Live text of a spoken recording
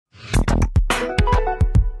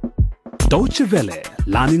Deutsche Welle,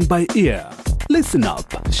 learning by ear. Listen up,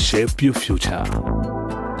 shape your future.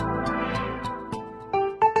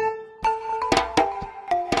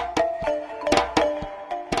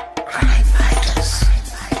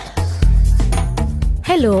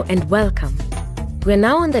 Hello and welcome. We're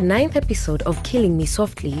now on the 9th episode of Killing Me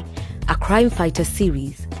Softly, a crime fighter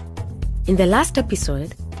series. In the last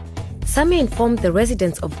episode, Samia informed the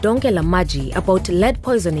residents of Dongela Maji about lead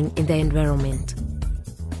poisoning in the environment.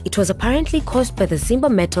 It was apparently caused by the Simba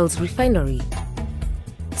Metals refinery.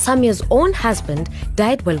 Samia's own husband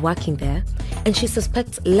died while working there, and she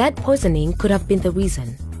suspects lead poisoning could have been the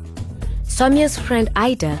reason. Samia's friend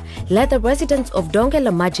Aida led the residents of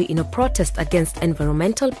Dongela Maji in a protest against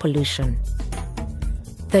environmental pollution.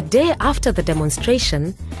 The day after the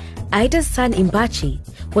demonstration, Aida's son Imbachi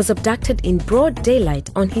was abducted in broad daylight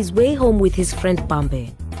on his way home with his friend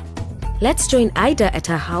Bambe. Let's join Aida at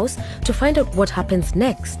her house to find out what happens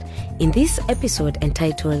next in this episode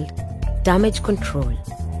entitled Damage Control.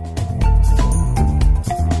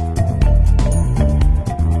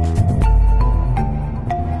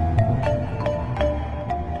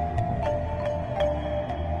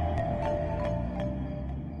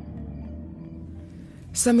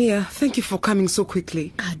 Samia, thank you for coming so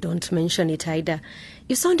quickly. Don't mention it, Aida.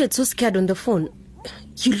 You sounded so scared on the phone.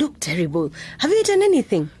 You look terrible. Have you eaten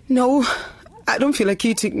anything? No, I don't feel like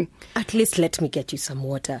eating. At least let me get you some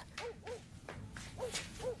water.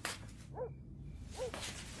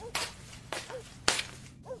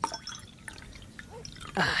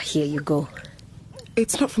 Here you go.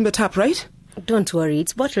 It's not from the tap, right? Don't worry,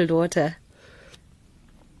 it's bottled water.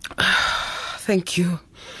 Thank you.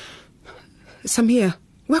 Samia,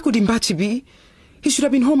 where could Imbachi be? He should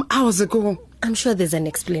have been home hours ago. I'm sure there's an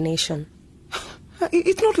explanation.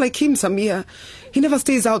 It's not like him, Samia. He never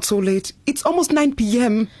stays out so late. It's almost 9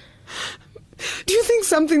 p.m. Do you think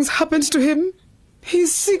something's happened to him?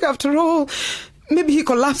 He's sick after all. Maybe he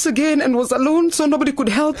collapsed again and was alone so nobody could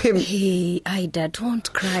help him. Hey, Aida,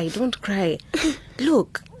 don't cry.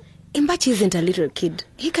 Look, Imbachi isn't a little kid.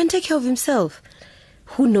 He can take care of himself.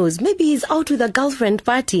 Who knows, maybe he's out with a girlfriend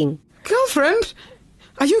partying. Girlfriend?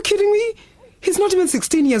 Are you kidding me? He's not even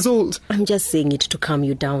 16 years old. I'm just saying it to calm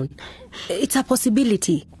you down. It's a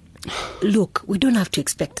possibility. Look, we don't have to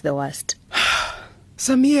expect the worst.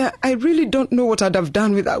 Samia, I really don't know what I'd have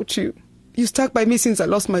done without you. You stuck by me since I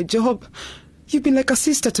lost my job. You've been like a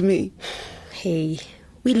sister to me. Hey,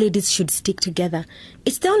 we ladies should stick together.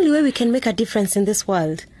 It's the only way we can make a difference in this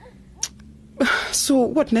world. So,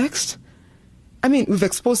 what next? I mean, we've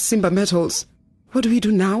exposed Simba Metals. What do we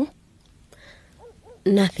do now?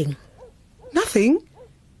 Nothing. Nothing?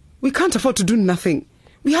 We can't afford to do nothing.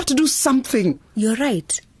 We have to do something. You're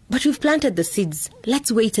right. But we've planted the seeds.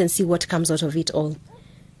 Let's wait and see what comes out of it all.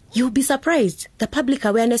 You'll be surprised. The public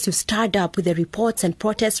awareness we've stirred up with the reports and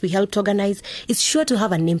protests we helped organize is sure to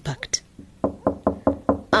have an impact.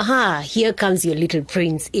 Aha, here comes your little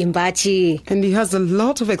prince, Imbachi. And he has a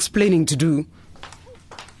lot of explaining to do.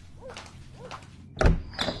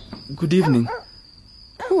 Good evening.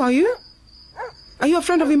 Who are you? Are you a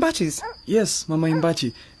friend of Imbachi's? Yes, Mama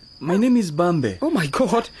Imbachi. My name is Bambe. Oh my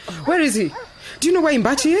God. Where is he? Do you know where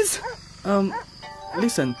Imbachi is?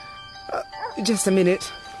 Listen. Just a minute.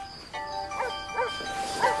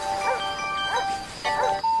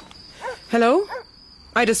 Hello?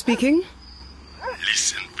 Aida speaking.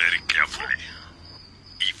 Listen very carefully.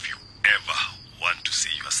 If you ever want to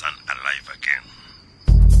see your son alive again,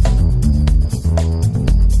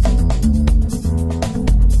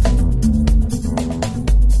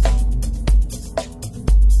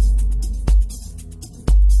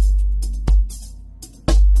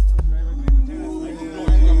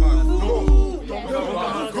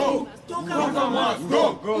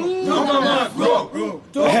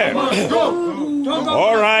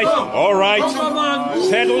 All right.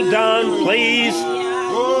 Settle down, please.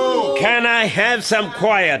 Can I have some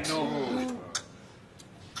quiet?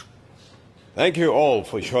 Thank you all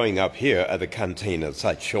for showing up here at the canteen at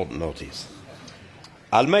such short notice.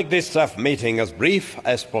 I'll make this staff meeting as brief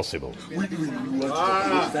as possible. tell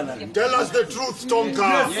us the truth,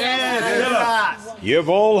 Tonka. Yes. You've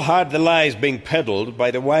all heard the lies being peddled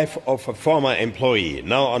by the wife of a former employee,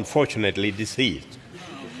 now unfortunately deceased,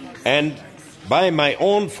 and by my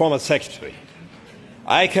own former secretary.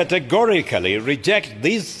 I categorically reject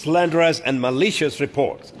these slanderous and malicious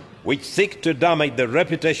reports which seek to damage the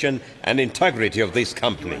reputation and integrity of this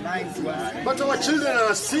company. But our children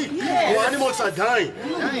are sick. Our animals are dying.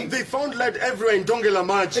 They found lead everywhere in Dongela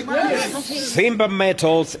Maji. Simba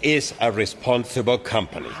Metals is a responsible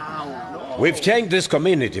company. We've changed this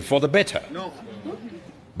community for the better.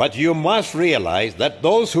 But you must realize that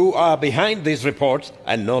those who are behind these reports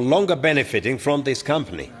are no longer benefiting from this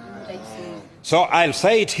company. So I'll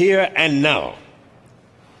say it here and now.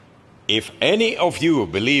 If any of you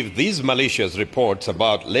believe these malicious reports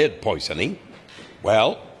about lead poisoning,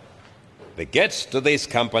 well, the gets to this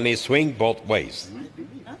company swing both ways.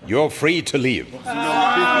 You're free to leave.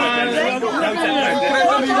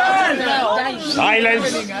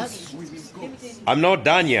 Silence! I'm not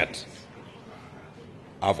done yet.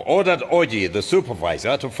 I've ordered Oji, the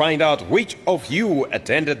supervisor, to find out which of you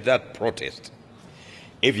attended that protest.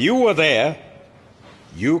 If you were there,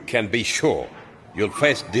 you can be sure you'll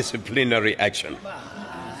face disciplinary action.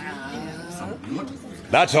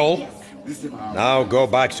 That's all. Now go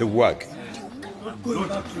back to work.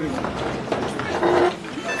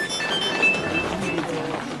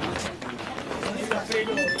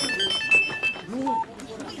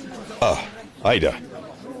 Aida,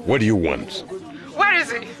 what do you want? Where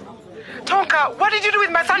is he? Tonka, what did you do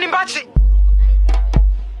with my son Imbachi?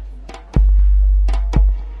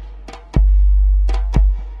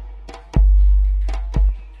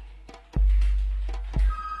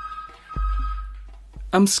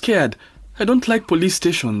 I'm scared. I don't like police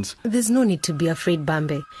stations. There's no need to be afraid,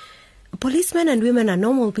 Bambe. Policemen and women are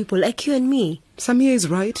normal people like you and me. Samia is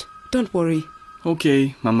right. Don't worry.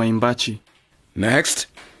 Okay, Mama Imbachi. Next.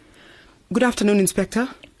 Good afternoon, Inspector.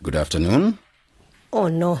 Good afternoon. Oh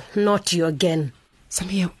no, not you again.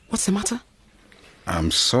 Samia, what's the matter?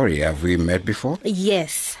 I'm sorry, have we met before?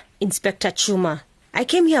 Yes, Inspector Chuma. I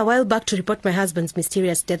came here a while back to report my husband's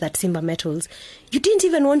mysterious death at Simba Metals. You didn't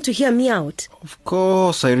even want to hear me out. Of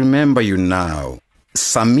course, I remember you now.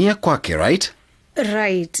 Samia Kwake, right?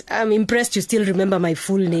 Right. I'm impressed you still remember my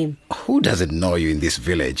full name. Who doesn't know you in this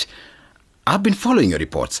village? I've been following your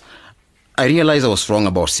reports. I realize I was wrong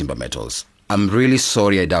about Simba Metals. I'm really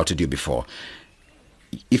sorry I doubted you before.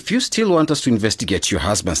 If you still want us to investigate your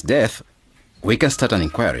husband's death, we can start an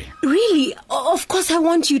inquiry. Really? Of course I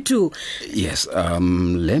want you to. Yes,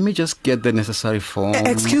 let me just get the necessary form.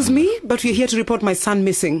 Excuse me, but we're here to report my son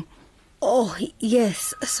missing. Oh,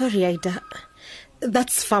 yes. Sorry, Aida.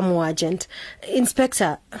 That's far more urgent.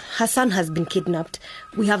 Inspector, her son has been kidnapped.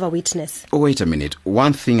 We have a witness. Wait a minute.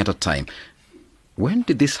 One thing at a time. When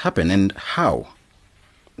did this happen and how?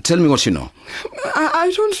 Tell me what you know.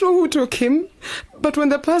 I don't know who took him, but when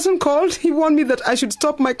the person called, he warned me that I should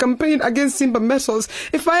stop my campaign against Simba Metals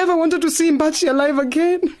if I ever wanted to see Imbachi alive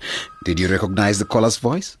again. Did you recognize the caller's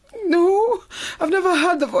voice? No, I've never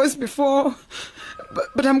heard the voice before.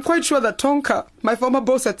 But I'm quite sure that Tonka, my former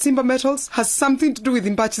boss at Simba Metals, has something to do with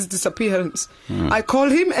Imbachi's disappearance. I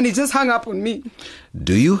called him and he just hung up on me.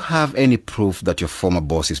 Do you have any proof that your former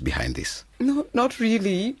boss is behind this? No, not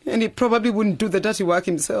really. And he probably wouldn't do the dirty work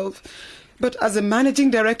himself. But as a managing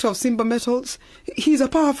director of Simba Metals, he's a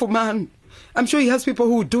powerful man. I'm sure he has people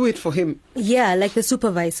who would do it for him. Yeah, like the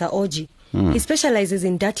supervisor, Oji. He specializes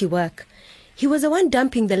in dirty work. He was the one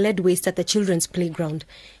dumping the lead waste at the children's playground.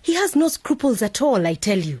 He has no scruples at all, I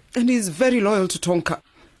tell you. And he's very loyal to Tonka.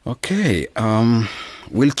 Okay,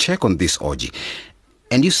 we'll check on this, Oji.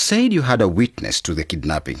 And you said you had a witness to the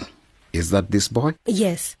kidnapping. Is that this boy?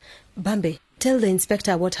 Yes. Bambe, tell the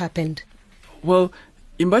inspector what happened. Well,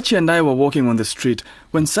 Imbachi and I were walking on the street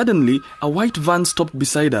when suddenly a white van stopped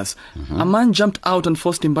beside us. A man jumped out and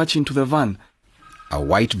forced Imbachi into the van. A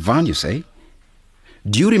white van, you say?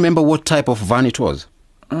 Do you remember what type of van it was?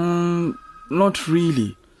 Not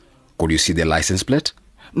really. Could you see the license plate?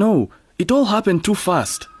 No, it all happened too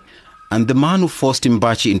fast. And the man who forced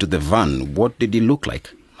Imbachi into the van, what did he look like?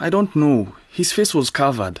 I don't know. His face was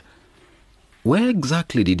covered. Where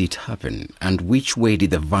exactly did it happen, and which way did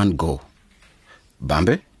the van go?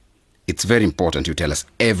 Bambe, it's very important you tell us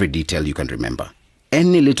every detail you can remember.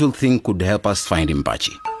 Any little thing could help us find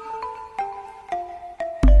Imbachi.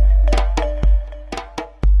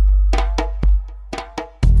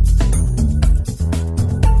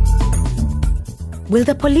 Will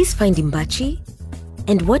the police find Imbachi?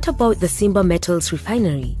 And what about the Simba Metals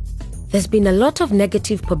refinery? There's been a lot of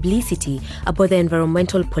negative publicity about the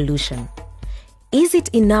environmental pollution. Is it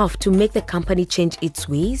enough to make the company change its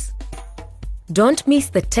ways? Don't miss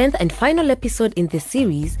the 10th and final episode in this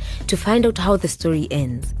series to find out how the story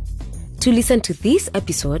ends. To listen to this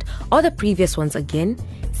episode or the previous ones again,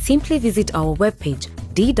 simply visit our webpage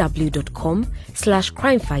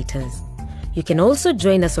dw.com/crimefighters. You can also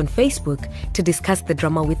join us on Facebook to discuss the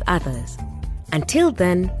drama with others. Until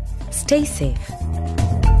then, stay safe.